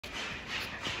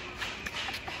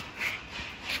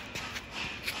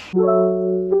Starting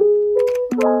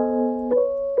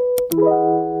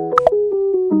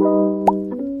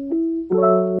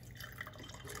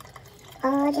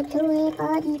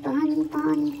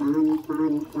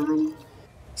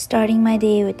my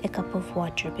day with a cup of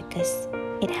water because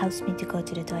it helps me to go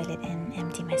to the toilet and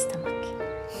empty my stomach.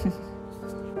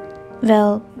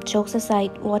 Well, jokes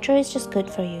aside, water is just good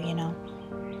for you, you know.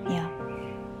 Yeah.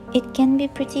 It can be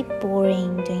pretty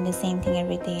boring doing the same thing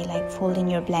every day, like folding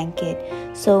your blanket.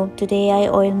 So today I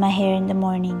oil my hair in the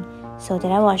morning so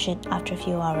that I wash it after a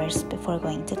few hours before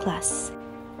going to class.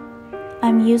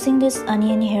 I'm using this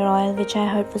onion hair oil, which I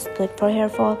heard was good for hair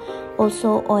fall.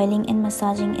 Also, oiling and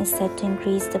massaging is said to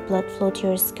increase the blood flow to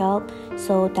your scalp,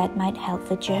 so that might help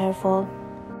with your hair fall.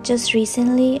 Just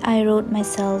recently, I wrote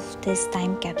myself this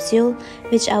time capsule,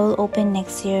 which I will open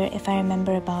next year if I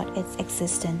remember about its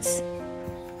existence.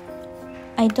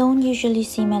 I don't usually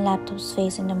see my laptop's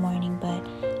face in the morning, but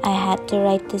I had to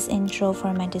write this intro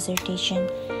for my dissertation.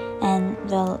 And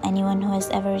well, anyone who has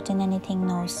ever written anything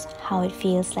knows how it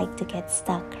feels like to get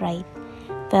stuck, right?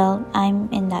 Well, I'm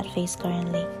in that phase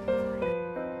currently.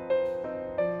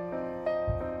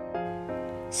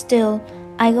 Still,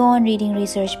 I go on reading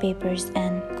research papers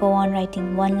and go on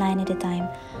writing one line at a time,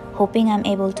 hoping I'm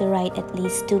able to write at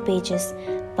least 2 pages,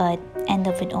 but end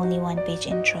up with only 1 page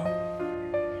intro.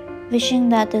 Wishing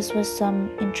that this was some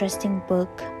interesting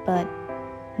book, but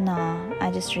nah,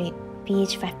 I just read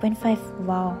pH 5.5,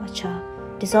 wow, acha.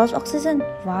 Dissolved oxygen,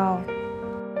 wow.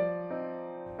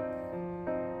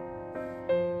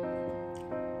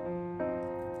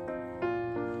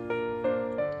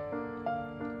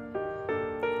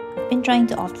 I've been trying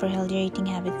to opt for healthier eating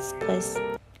habits because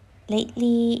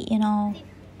lately,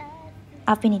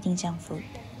 I've been eating junk food.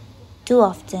 Too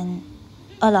often,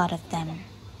 a lot of them.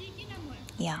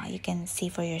 Yeah, you can see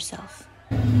for yourself.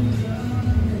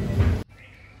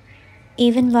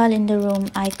 Even while in the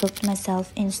room, I cooked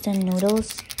myself instant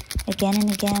noodles again and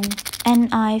again,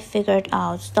 and I figured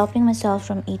out stopping myself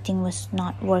from eating was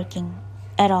not working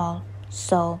at all.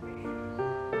 So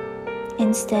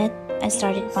instead, I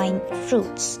started buying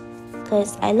fruits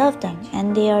because I love them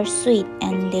and they are sweet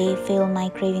and they fill my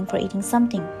craving for eating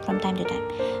something from time to time.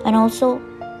 And also,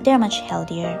 they're much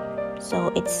healthier,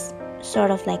 so it's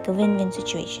sort of like a win-win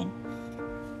situation.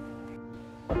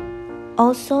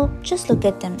 Also, just look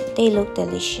at them. They look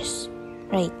delicious,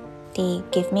 right? They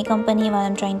give me company while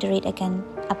I'm trying to read again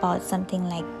about something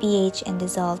like pH and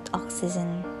dissolved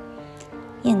oxygen.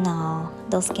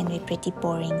 Those can be pretty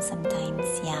boring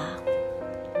sometimes, yeah.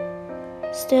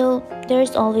 Still,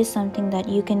 there's always something that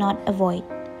you cannot avoid,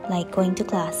 like going to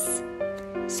class.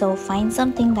 So find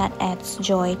something that adds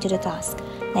joy to the task,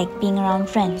 like being around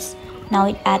friends. Now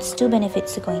it adds 2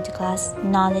 benefits to going to class: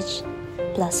 knowledge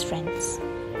plus friends.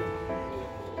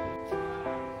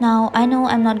 Now, I know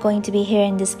I'm not going to be here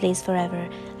in this place forever.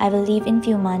 I will leave in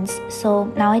few months,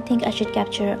 so now I think I should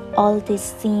capture all these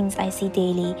scenes I see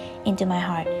daily into my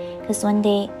heart, because one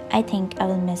day, I think I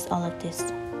will miss all of this.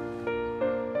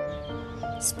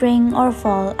 Spring or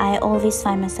fall, I always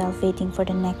find myself waiting for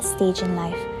the next stage in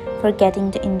life,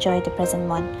 forgetting to enjoy the present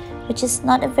one, which is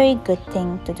not a very good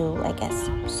thing to do, I guess.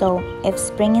 So, if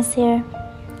spring is here,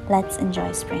 let's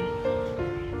enjoy spring.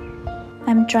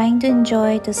 I'm trying to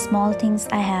enjoy the small things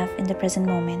I have in the present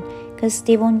moment because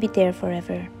they won't be there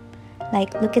forever.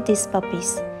 Like, look at these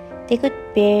puppies. They could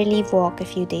barely walk a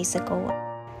few days ago.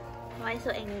 Why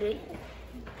so angry?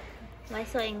 Why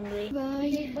so angry?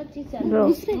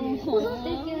 Bro.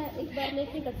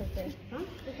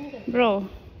 Bro.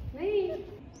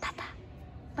 Tata.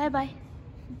 Bye-bye.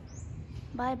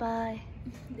 Bye-bye.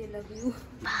 They love you.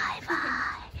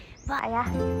 Bye-bye. Bye.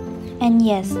 And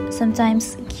yes,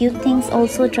 sometimes cute things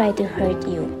also try to hurt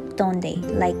you, don't they?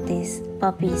 Like these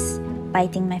puppies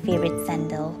biting my favorite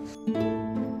sandal.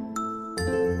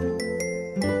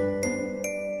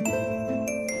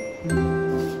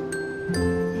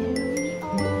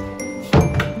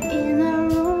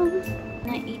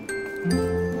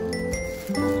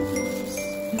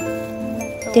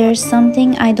 There's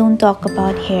something I don't talk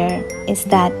about here, is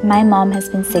that my mom has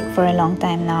been sick for a long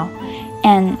time now.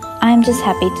 And I'm just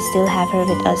happy to still have her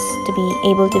with us, to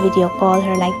be able to video call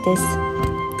her like this.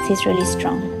 She's really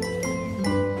strong.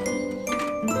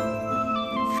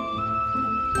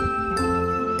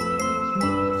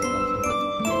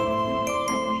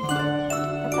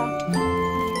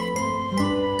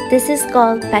 This is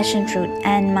called passion fruit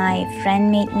and my friend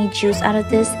made me juice out of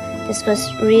this. This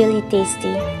was really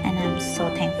tasty and I'm so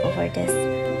thankful for this.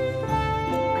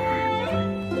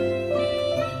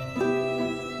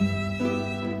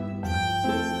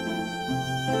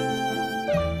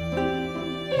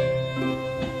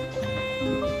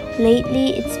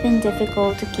 Lately, it's been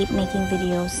difficult to keep making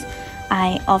videos.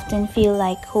 I often feel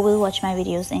like, who will watch my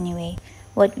videos anyway?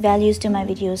 What values do my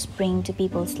videos bring to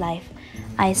people's life?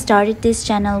 I started this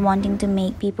channel wanting to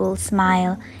make people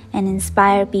smile and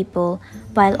inspire people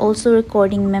while also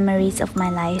recording memories of my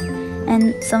life.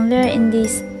 And somewhere in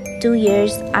these 2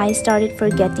 years, I started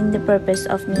forgetting the purpose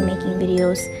of me making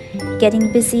videos.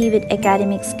 Getting busy with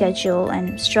academic schedule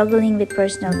and struggling with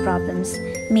personal problems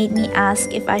made me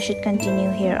ask if I should continue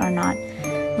here or not.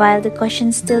 While the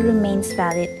question still remains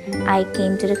valid, I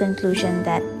came to the conclusion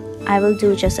that I will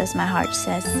do just as my heart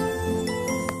says.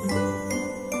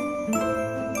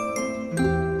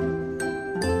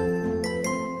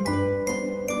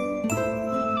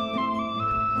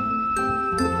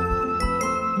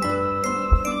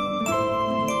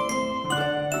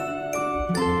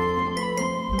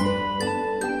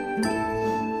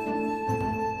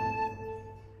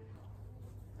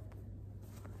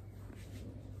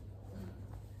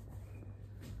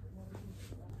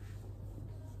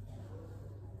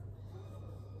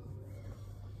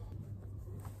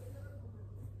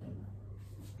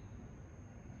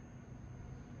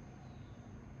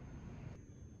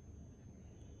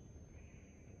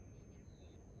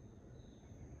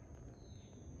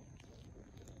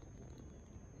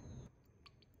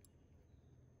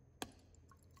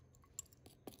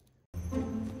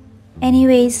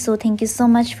 Anyways, so thank you so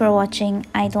much for watching.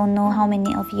 I don't know how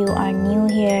many of you are new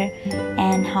here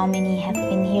and how many have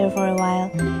been here for a while.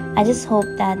 I just hope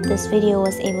that this video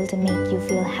was able to make you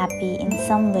feel happy in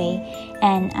some way,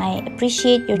 and I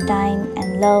appreciate your time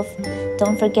and love.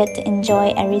 Don't forget to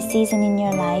enjoy every season in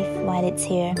your life while it's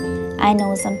here. I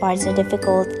know some parts are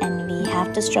difficult and we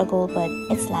have to struggle, but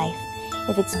it's life.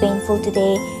 If it's painful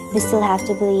today, we still have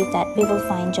to believe that we will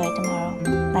find joy tomorrow.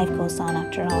 Life goes on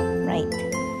after all, right?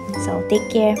 So take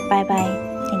care, bye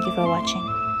bye, thank you for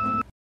watching.